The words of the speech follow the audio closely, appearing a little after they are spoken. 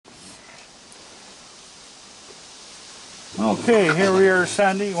Okay, here we are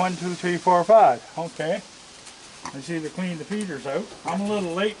Sunday, 1, 2, 3, 4, 5. Okay. I see to clean the feeders out. I'm a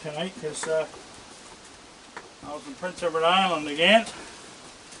little late tonight because I was in Prince Edward Island again.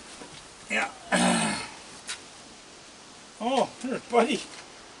 Yeah. Oh, there's Buddy.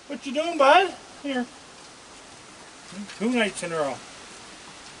 What you doing, bud? Here. 2 nights in a row.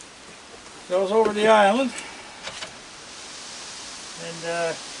 So I was over the island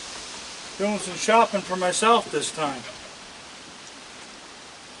and doing some shopping for myself this time.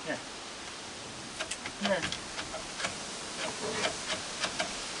 Here. Here.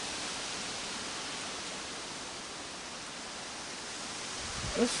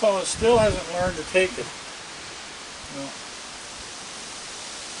 This fella still hasn't learned to take it. No.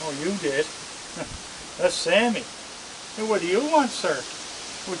 Oh, you did. That's Sammy. Hey, what do you want, sir?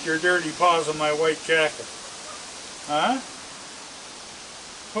 With your dirty paws on my white jacket. Huh?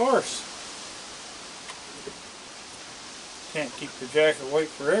 Of course. Can't keep the jacket white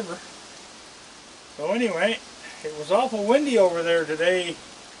forever. So anyway, it was awful windy over there today,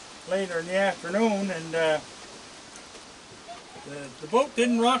 later in the afternoon, and the boat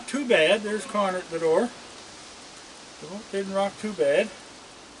didn't rock too bad. There's Connor at the door. The boat didn't rock too bad.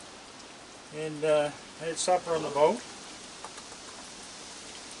 And I had supper on the boat.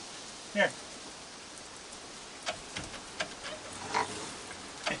 Here.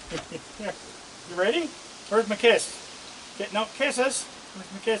 Here. You ready? Where's my kiss? No, kisses.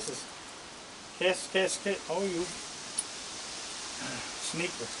 Where's my kisses? Kiss, kiss, kiss. Oh, you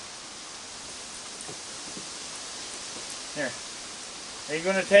sneaker. Here. Are you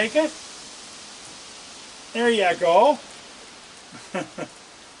going to take it? There you go.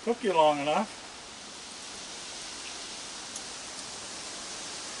 Took you long enough.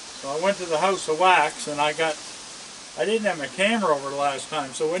 So I went to the House of Wax and I didn't have my camera over the last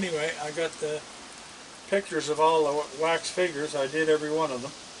time, so anyway, I got the pictures of all the wax figures. I did every one of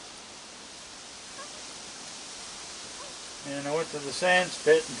them. And I went to the sand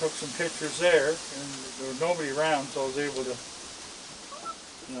spit and took some pictures there, and there was nobody around, so I was able to,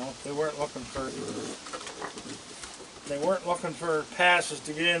 you know, they weren't looking for passes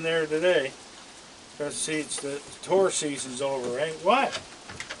to get in there today. Because see, it's the tour season's over, right? What?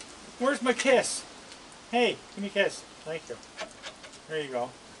 Where's my kiss? Hey, give me a kiss. Thank you. There you go.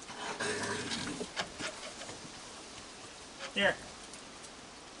 Here.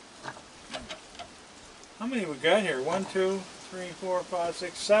 How many we got here? 1, 2, 3, 4, 5,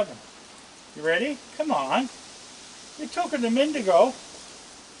 6, 7. You ready? Come on. You took it a minute ago.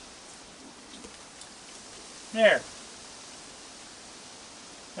 There.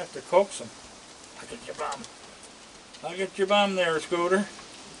 Have to coax them. Look at your bum. Look at your bum there, Scooter.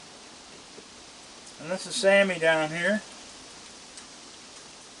 And this is Sammy down here.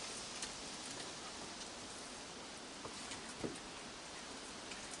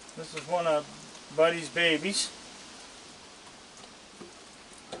 This is one of Buddy's babies.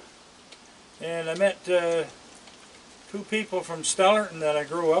 And I met 2 people from Stellarton that I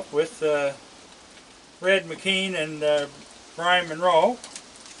grew up with, Red McKean and Brian Monroe.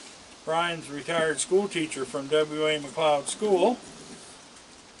 Brian's a retired school teacher from W.A. McLeod School.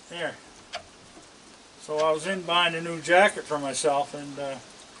 There. So I was in buying a new jacket for myself, and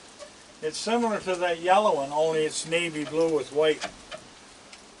it's similar to that yellow one, only it's navy blue with white.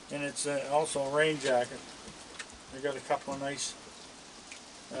 And it's also a rain jacket. I got a couple of nice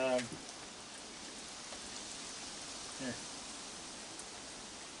here.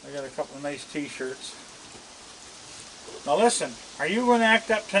 I got a couple of nice t-shirts. Now listen, are you going to act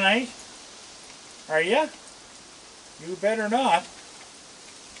up tonight? Are you? You better not.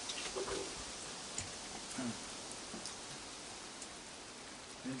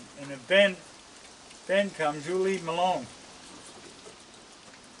 And if Ben comes, you leave him alone.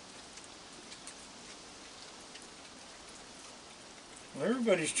 Well,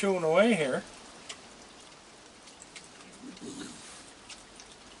 everybody's chewing away here.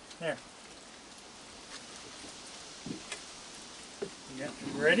 There. You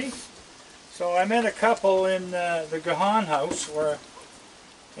ready? So I met a couple in the Gahan house,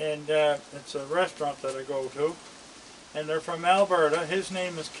 and it's a restaurant that I go to, and they're from Alberta. His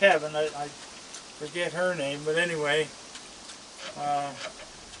name is Kevin. I forget her name, but anyway, I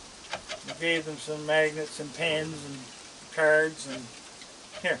gave them some magnets and pens and cards and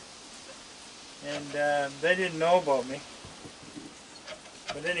here. And they didn't know about me.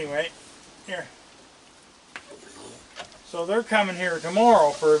 But anyway, here. So they're coming here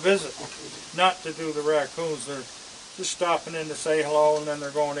tomorrow for a visit. Not to do the raccoons. They're just stopping in to say hello, and then they're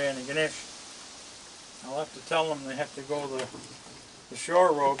going to Antigonish. I'll have to tell them they have to go the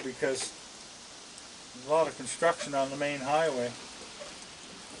shore road because There's a lot of construction on the main highway.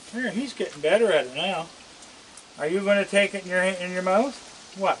 Here, he's getting better at it now. Are you going to take it in your mouth?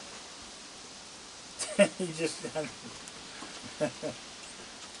 What? He just...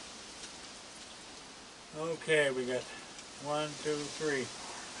 Okay, we got 1, 2, 3.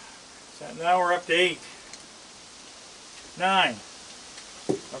 So now we're up to 8. 9. I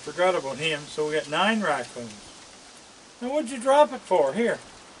forgot about him, so we got 9 raccoons. Now what'd you drop it for? Here.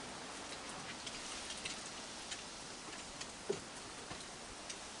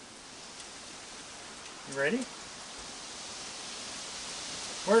 You ready?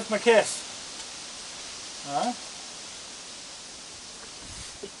 Where's my kiss? Huh?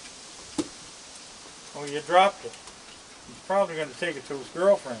 Oh, you dropped it. He's probably going to take it to his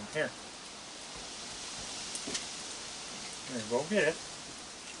girlfriend. Here. Here, go get it.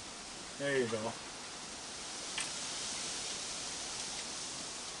 There you go.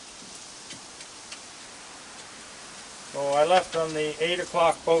 So I left on the 8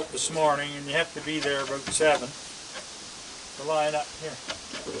 o'clock boat this morning, and you have to be there about 7. So line up here.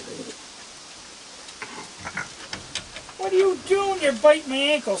 What are you doing? You're biting my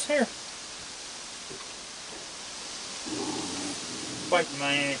ankles. Here. Biting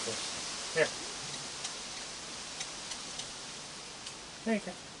my ankles. Here. Take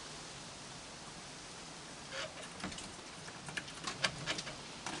it.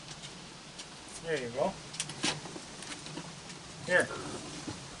 There you go. Here.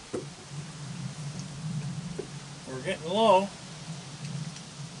 We're getting low.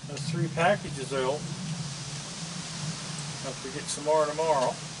 There's 3 packages out. Have to get some more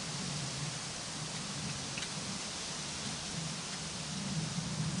tomorrow.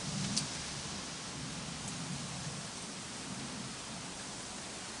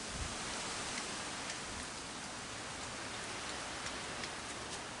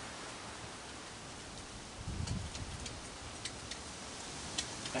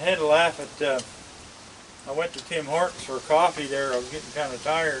 I had to laugh at, I went to Tim Hortons for coffee there. I was getting kind of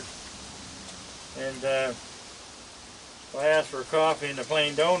tired. And I asked for a coffee and a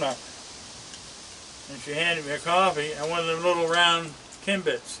plain donut. And she handed me a coffee and one of them little round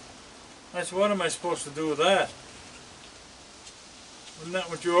Timbits. I said, what am I supposed to do with that? Isn't that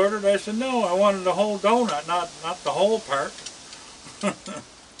what you ordered? I said, no, I wanted the whole donut, not the whole part.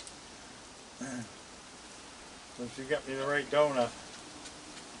 So she got me the right donut.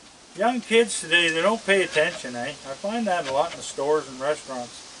 Young kids today, they don't pay attention, eh? I find that a lot in the stores and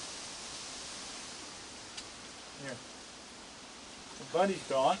restaurants. Here. The buddy's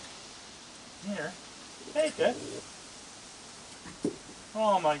gone. Here. Take it.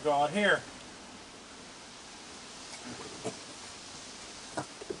 Oh my God, here.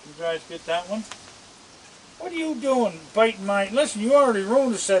 You guys get that one? What are you doing biting my... Listen, you already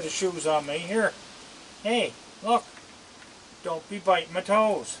ruined a set of shoes on me. Here. Hey, look. Don't be biting my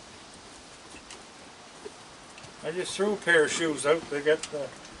toes. I just threw a pair of shoes out. They got the...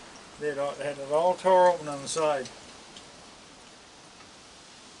 They had it all tore open on the side.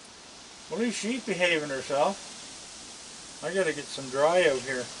 Well, at least she's behaving herself. I gotta get some dry out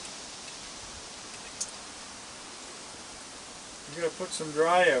here. I gotta put some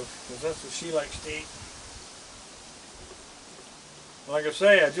dry out, because that's what she likes to eat. Like I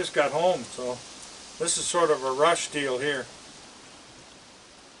say, I just got home, so this is sort of a rush deal here.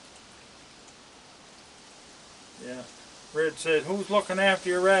 Yeah. Red said, who's looking after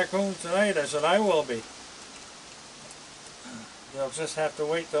your raccoons tonight? I said, I will be. They'll just have to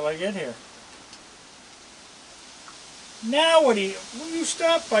wait till I get here. Now what do you... Will you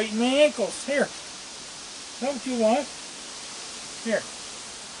stop biting my ankles? Here. Is that what you want? Here.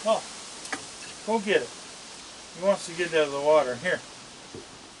 Oh. Go get it. He wants to get out of the water. Here.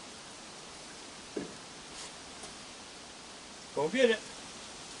 Go get it.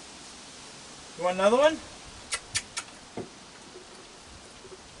 You want another one?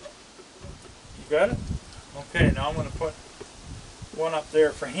 You got it? Okay, now I'm going to put one up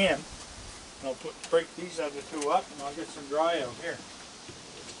there for him. And I'll break these other 2 up and I'll get some dry out here.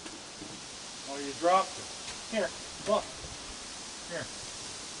 Oh, you dropped it. Here, look. Here.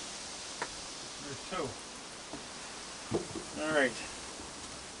 There's 2. Alright.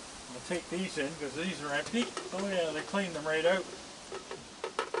 I'll take these in because these are empty. Oh yeah, they cleaned them right out.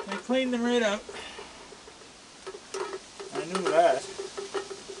 They cleaned them right out. I knew that.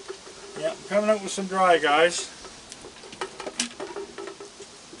 Yeah, I'm coming out with some dry, guys.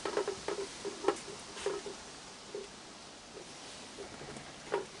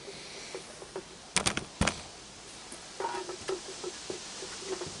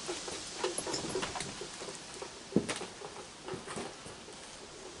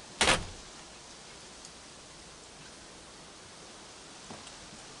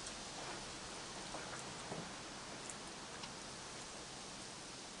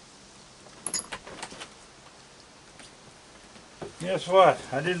 Guess what?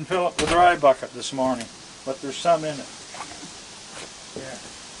 I didn't fill up the dry bucket this morning, but there's some in it. Yeah.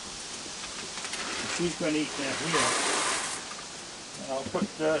 She's going to eat that here. And I'll put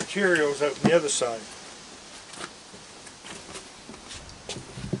Cheerios out the other side.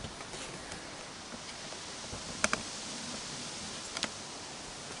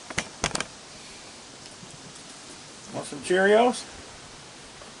 Want some Cheerios?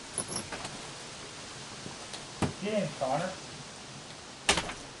 Get in, Connor.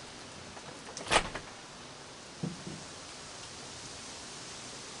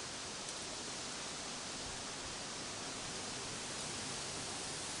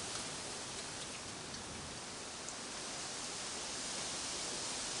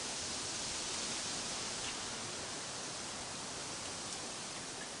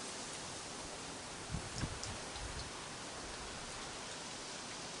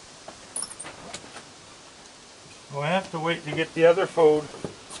 Well, I have to wait to get the other food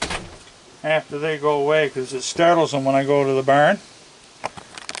after they go away because it startles them when I go to the barn.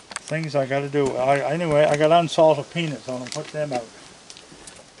 Things I got to do. Anyway, I got unsalted peanuts. I'm going to put them out.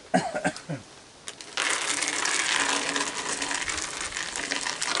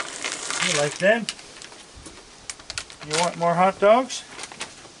 You like them? You want more hot dogs?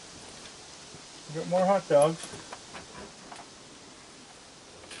 You got more hot dogs.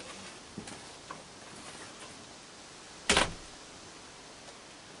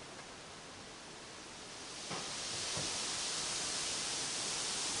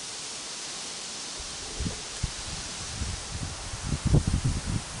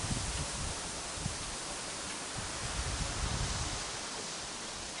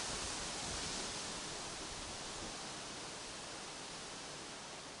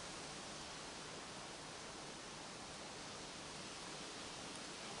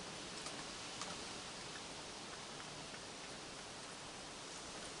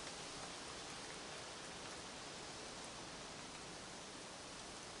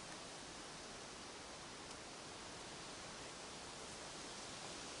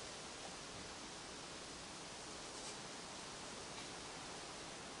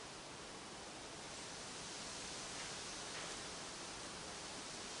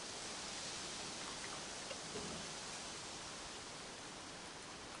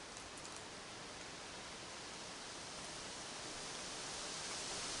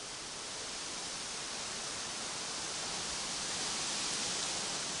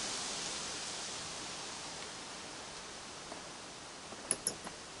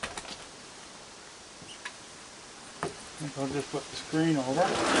 I think I'll just put the screen over.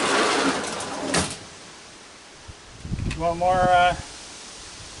 Want more,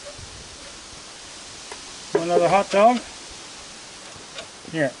 want another hot dog?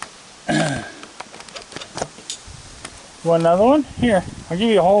 Here. Want another one? Here, I'll give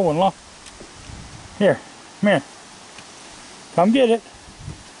you a whole one, look. Here, come here. Come get it.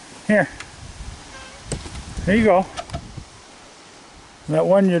 Here. There you go. That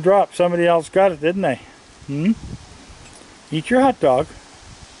one you dropped, somebody else got it, didn't they? Hmm? Eat your hot dog.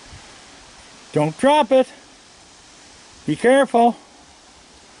 Don't drop it. Be careful.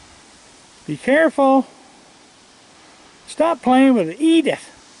 Be careful. Stop playing with it. Eat it.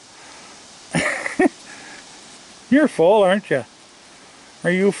 You're full, aren't you? Are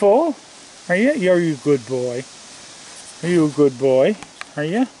you full? Are you? Are you a good boy? Are you a good boy? Are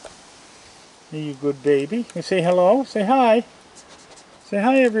you? Are you a good baby? You say hello. Say hi. Say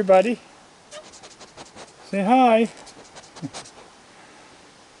hi, everybody. Say hi.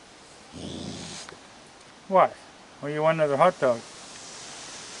 What? Well, you want another hot dog?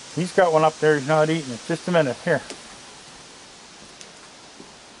 He's got one up there. He's not eating it. Just a minute. Here.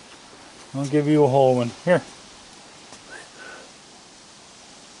 I'll give you a whole one. Here.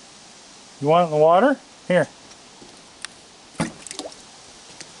 You want it in the water? Here.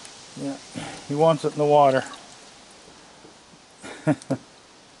 Yeah. He wants it in the water. Isn't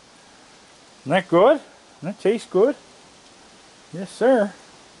that good? That tastes good. Yes, sir.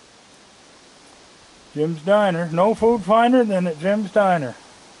 Jim's Diner. No food finer than at Jim's Diner.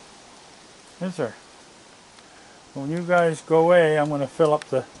 Yes, sir. When you guys go away, I'm going to fill up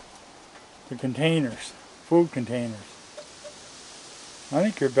the containers. Food containers. I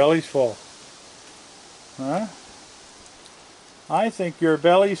think your belly's full. Huh? I think your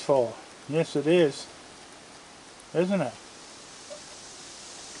belly's full. Yes, it is. Isn't it?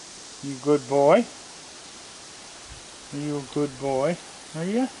 You good boy? Are you a good boy? Are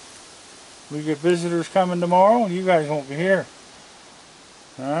you? We get visitors coming tomorrow and you guys won't be here.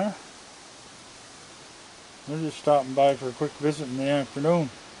 Huh? We're just stopping by for a quick visit in the afternoon.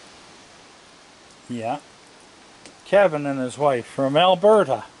 Yeah. Kevin and his wife from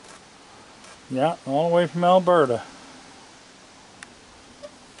Alberta. Yeah, all the way from Alberta.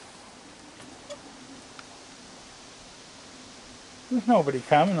 There's nobody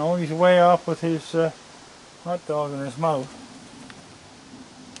coming. Oh, he's way off with his hot dog in his mouth.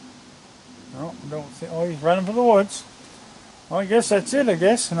 No, don't see. Oh, he's running for the woods. Well, I guess that's it, I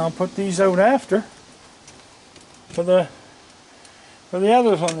guess. And I'll put these out after. For the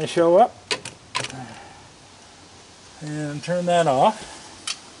others when they show up. And turn that off.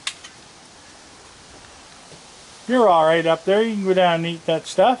 You're alright up there. You can go down and eat that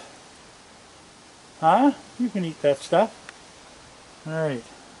stuff. Huh? You can eat that stuff. Alright.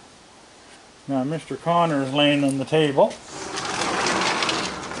 Now Mr. Connor is laying on the table.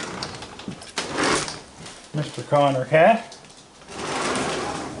 Mr. Connor cat.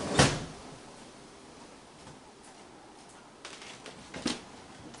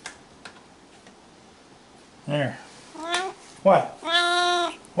 There. What?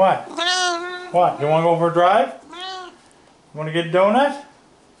 What? What? You want to go for a drive? You want to get a donut?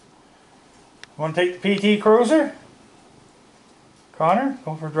 You want to take the PT Cruiser? Connor,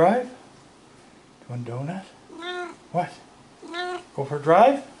 go for a drive? You want a donut? What? Go for a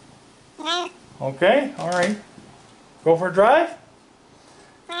drive? Okay, alright. Go for a drive?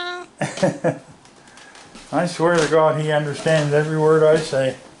 I swear to God he understands every word I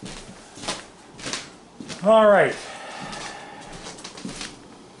say. Alright.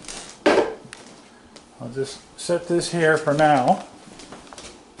 I'll just set this here for now.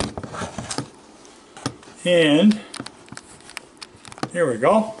 And here we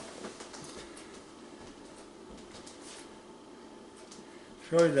go.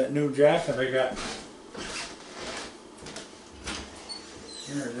 Show you that new jacket I got.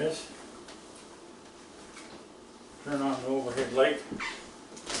 Here it is. Turn on the overhead light.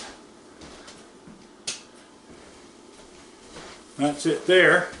 That's it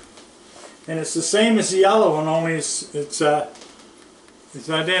there. And it's the same as the yellow one, only it's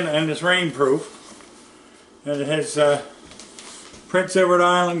identical and it's rainproof. And it has Prince Edward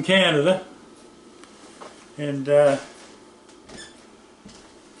Island, Canada. And I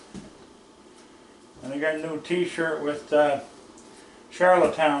got a new t-shirt with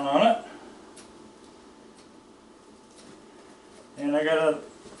Charlottetown on it. And I got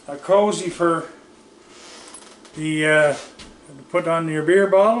a cozy for the to put on your beer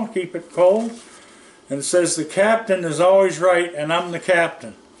bottle, keep it cold. And it says the captain is always right and I'm the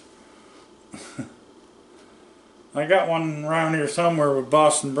captain. I got one around here somewhere with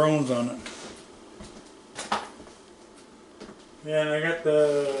Boston Bruins on it. Yeah, and I got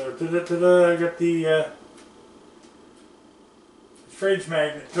the fridge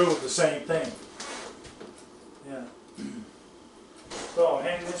magnet too, the same thing. Yeah. So I'll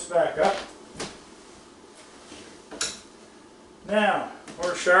hang this back up. Now,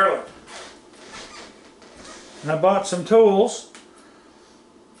 where's Charlotte? And I bought some tools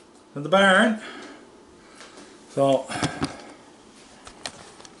for the barn. So,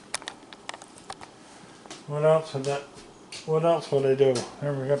 what else would that? What else would I do?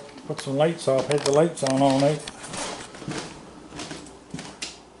 There we go. Put some lights off. Had the lights on all night.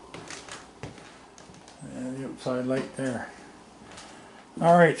 And the outside light there.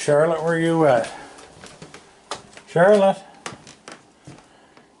 All right, Charlotte, where are you at? Charlotte.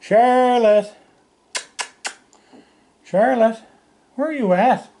 Charlotte. Charlotte, where are you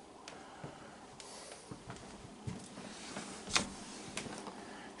at?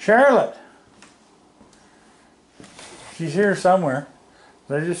 Charlotte. She's here somewhere.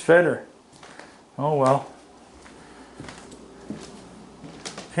 I just fed her. Oh well.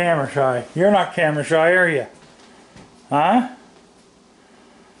 Camera shy. You're not camera shy, are you? Huh?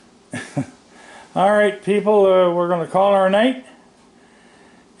 Alright people, we're going to call our night.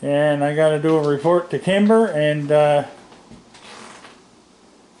 And I got to do a report to Kimber and then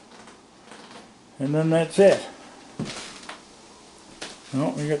that's it.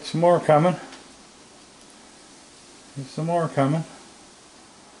 Oh, we got some more coming. There's some more coming.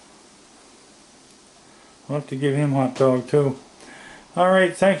 I'll have to give him hot dog too.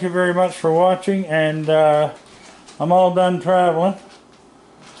 Alright, thank you very much for watching, and I'm all done traveling.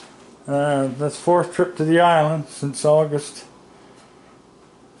 That's fourth trip to the island since August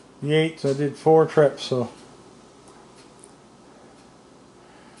the 8th. I did 4 trips, so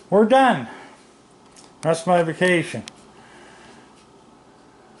we're done. That's my vacation.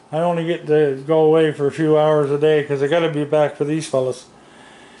 I only get to go away for a few hours a day because I got to be back for these fellas.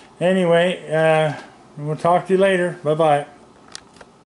 Anyway, we'll talk to you later. Bye bye.